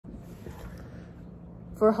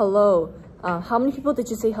for hello, how many people did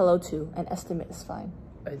you say hello to? An estimate is fine.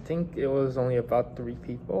 I think it was only about 3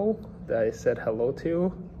 people that I said hello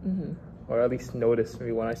to, or at least noticed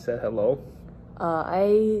me when I said hello.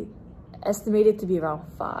 I estimated to be around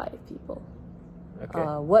 5 people. Okay.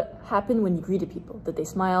 What happened when you greeted people? Did they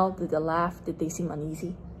smile? Did they laugh? Did they seem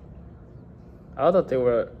uneasy? I thought they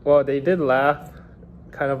were, well, they did laugh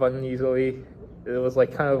kind of uneasily. It was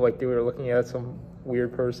like kind of like they were looking at some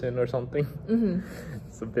weird person or something.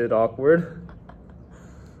 It's a bit awkward.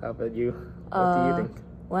 How about you? What do you think?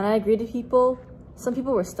 When I greeted people, some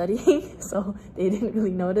people were studying, so they didn't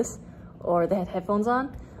really notice, or they had headphones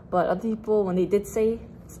on. But other people, when they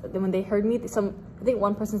heard me, I think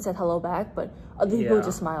one person said hello back, but other people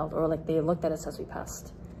just smiled, or like they looked at us as we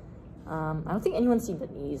passed. I don't think anyone seemed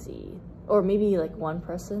uneasy, or maybe like one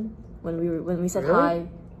person when we said hi,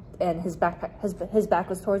 and his back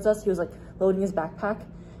was towards us. He was like loading his backpack,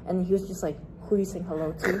 and he was just like, "Who are you saying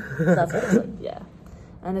hello to?" So that's what I was like, yeah.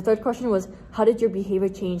 And the third question was, how did your behavior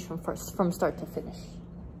change from start to finish?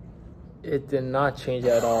 It did not change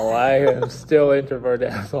at all. I am still introverted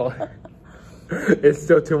as well. It's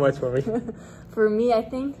still too much for me. For me, I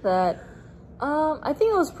think that I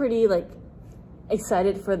think I was pretty like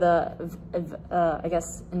excited for the I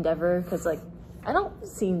guess endeavor, because like I don't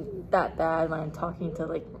seem that bad when I'm talking to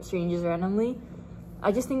like strangers randomly.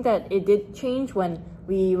 I just think that it did change when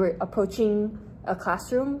we were approaching a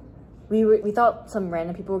classroom. We thought some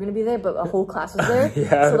random people were gonna be there, but a whole class was there.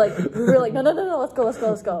 So like we were like, no, let's go.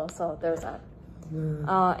 So there was that.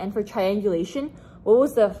 And for triangulation, what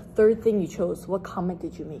was the third thing you chose? What comment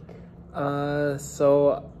did you make?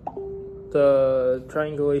 So the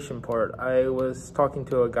triangulation part, I was talking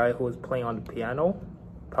to a guy who was playing on the piano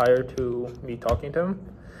prior to me talking to him.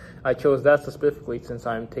 I chose that specifically since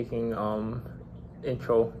I'm taking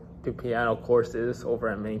intro to piano courses over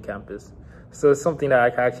at main campus. So it's something that I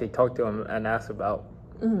can actually talk to him and ask about.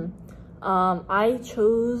 I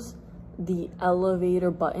chose the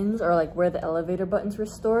elevator buttons, or like where the elevator buttons were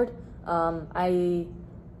stored. I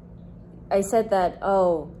said that,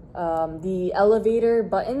 the elevator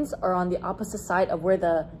buttons are on the opposite side of where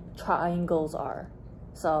the triangles are.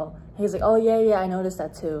 So he's like, oh yeah, I noticed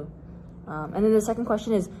that too. And then the second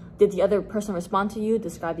question is, did the other person respond to you?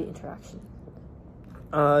 Describe the interaction.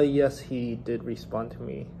 Yes, he did respond to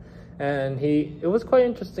me. And it was quite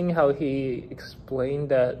interesting how he explained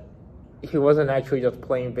that he wasn't actually just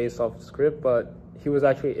playing based off the script, but he was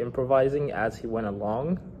actually improvising as he went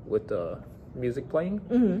along with the music playing.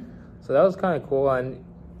 So that was kind of cool, and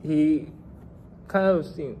he kind of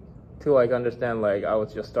seemed to like understand like I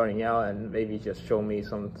was just starting out and maybe just show me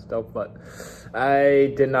some stuff, but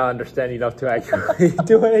I did not understand enough to actually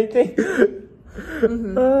do anything.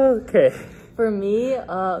 Okay. For me,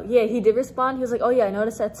 yeah, he did respond. He was like, oh yeah, I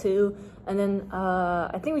noticed that too. And then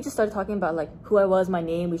I think we just started talking about like who I was, my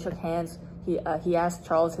name. We shook hands. He asked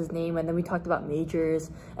Charles his name, and then we talked about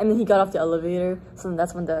majors. And then he got off the elevator, so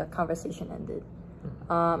that's when the conversation ended.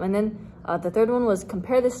 And then the third one was,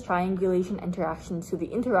 compare this triangulation interaction to the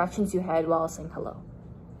interactions you had while saying hello.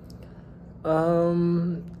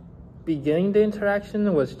 Beginning the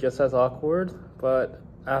interaction was just as awkward, but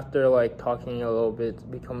after like talking a little bit,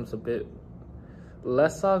 it becomes a bit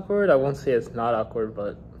less awkward. I won't say it's not awkward,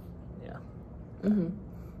 but yeah.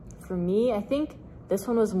 For me, I think this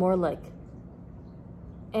one was more like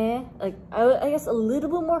like I guess a little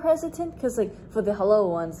bit more hesitant, because like for the hello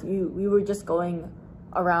ones, we were just going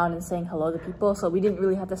around and saying hello to people, so we didn't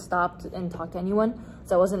really have to stop and talk to anyone,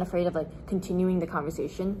 so I wasn't afraid of like continuing the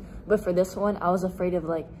conversation. But for this one, I was afraid of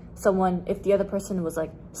like someone, if the other person was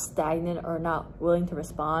like stagnant or not willing to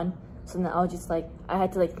respond. So then I was just like, I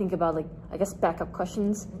had to like think about like, I guess, backup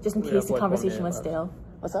questions just in case the conversation went stale.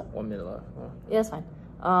 What's up? 1 minute left. Yeah, that's fine.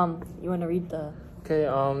 You want to read the... Okay,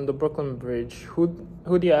 the Brooklyn Bridge. Who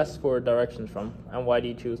do you ask for directions from, and why do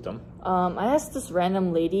you choose them? I asked this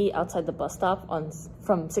random lady outside the bus stop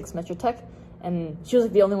from 6 Metro Tech, and she was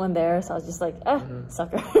like the only one there, so I was just like,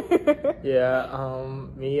 sucker. Yeah,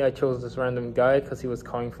 me, I chose this random guy because he was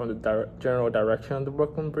coming from the general direction of the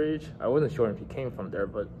Brooklyn Bridge. I wasn't sure if he came from there,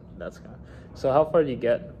 but that's kind of... So how far did you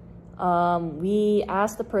get? We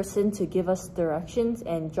asked the person to give us directions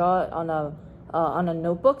and draw it on a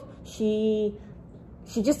notebook. She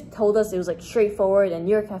just told us it was like straightforward and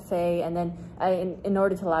near a cafe, and then in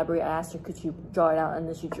order to elaborate, I asked her, could you draw it out, and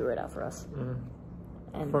then she drew it out for us.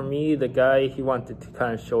 And for me, the guy, he wanted to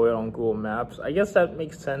kind of show it on Google Maps. I guess that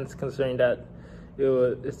makes sense considering that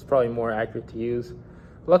it's probably more accurate to use.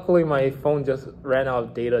 Luckily, my phone just ran out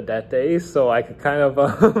of data that day, so I could kind of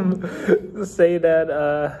say that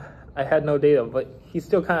I had no data, but he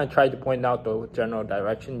still kind of tried to point out the general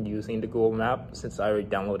direction using the Google map since I already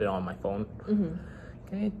downloaded it on my phone.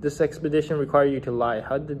 Okay, this expedition required you to lie.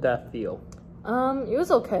 How did that feel? It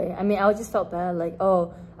was okay. I mean, I just felt bad, like,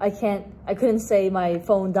 oh, I couldn't say my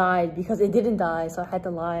phone died because it didn't die, so I had to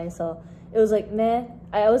lie. So it was like, man,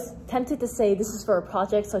 I was tempted to say this is for a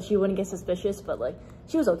project so she wouldn't get suspicious, but like,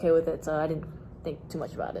 she was okay with it, so I didn't think too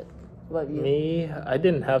much about it. What about you? Me, I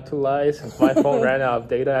didn't have to lie since my phone ran out of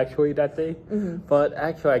data actually that day. But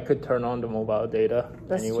actually, I could turn on the mobile data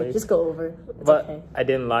anyways. True. Just go over. It's but okay. I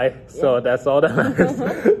didn't lie, so that's all that matters.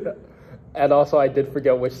 And also, I did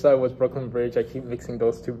forget which side was Brooklyn Bridge. I keep mixing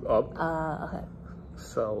those two up. Okay.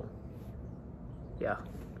 So, yeah.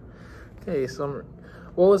 Okay,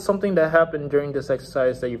 what was something that happened during this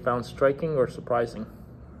exercise that you found striking or surprising?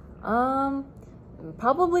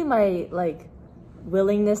 Probably my, like,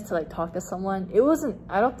 willingness to, like, talk to someone.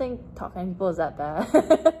 I don't think talking to people is that bad.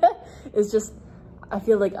 It's just, I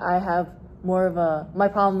feel like I have more of my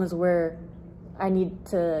problem is where I need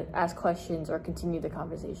to ask questions or continue the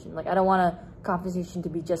conversation. Like, I don't want a conversation to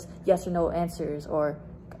be just yes or no answers or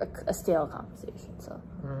a stale conversation, so.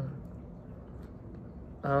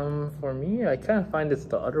 For me, I kind of find it's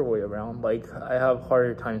the other way around. Like, I have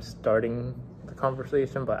harder time starting the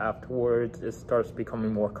conversation, but afterwards it starts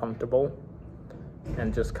becoming more comfortable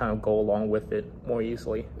and just kind of go along with it more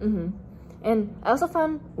easily. And I also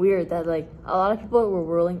found weird that like a lot of people were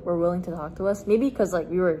willing to talk to us. Maybe because like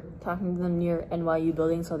we were talking to them near NYU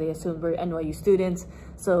building, so they assumed we're NYU students,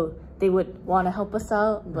 so they would want to help us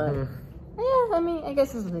out. But yeah, I mean, I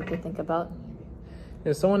guess it's something to think about.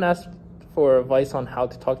 If someone asked for advice on how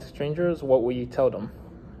to talk to strangers, what would you tell them?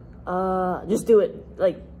 Just do it.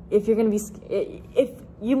 Like, if you're gonna be, if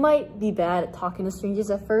you might be bad at talking to strangers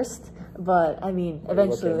at first, but I mean,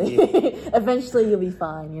 eventually, eventually you'll be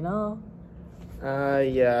fine, you know?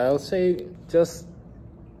 Yeah, I'll say just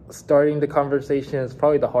starting the conversation is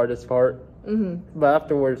probably the hardest part. But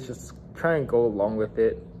afterwards, just try and go along with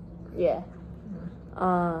it. Yeah.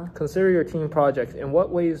 Consider your team project. In what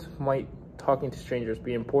ways might talking to strangers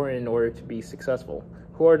be important in order to be successful?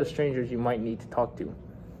 Who are the strangers you might need to talk to?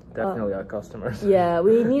 Definitely our customers. Yeah,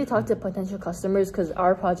 we need to talk to potential customers because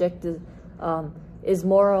our project is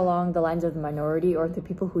more along the lines of the minority or the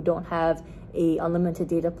people who don't have a unlimited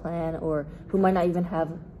data plan or who might not even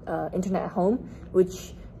have internet at home,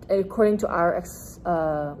 which according to our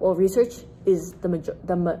research is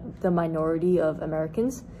the minority of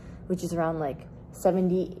Americans, which is around like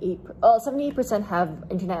 78% have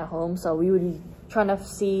internet at home. So we would be trying to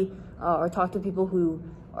see or talk to people who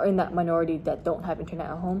are in that minority that don't have internet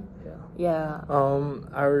at home. Yeah.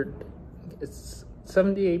 It's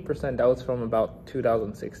 78%. That was from about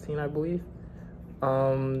 2016, I believe.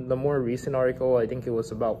 The more recent article, I think it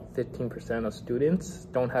was about 15% of students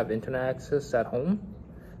don't have internet access at home.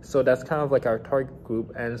 So that's kind of like our target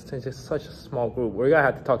group, and since it's such a small group, we're gonna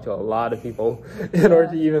have to talk to a lot of people in order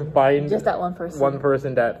to even find just that one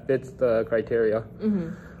person that fits the criteria.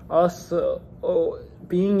 Also,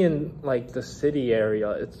 being in like the city area,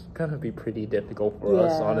 it's gonna be pretty difficult for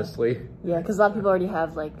us, honestly. Yeah, because a lot of people already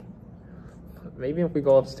have like. Maybe if we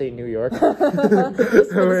go upstate New York,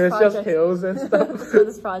 where it's just hills and stuff. For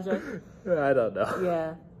this project. I don't know.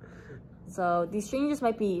 Yeah. So these strangers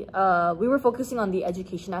might be, we were focusing on the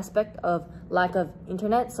education aspect of lack of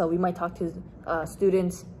internet. So we might talk to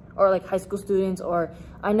students or like high school students, or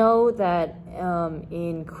I know that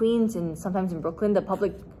in Queens and sometimes in Brooklyn, the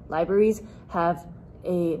public libraries have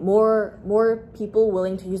more people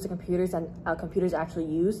willing to use the computers than computers actually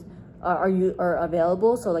use are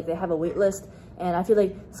available. So like they have a wait list. And I feel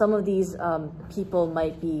like some of these people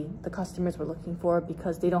might be the customers we're looking for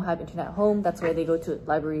because they don't have internet at home. That's why they go to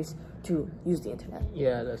libraries to use the internet.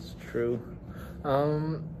 Yeah, that's true.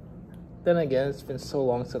 Then again, it's been so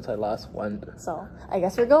long since I last went. So I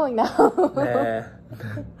guess we're going now. Nah.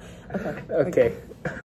 Okay.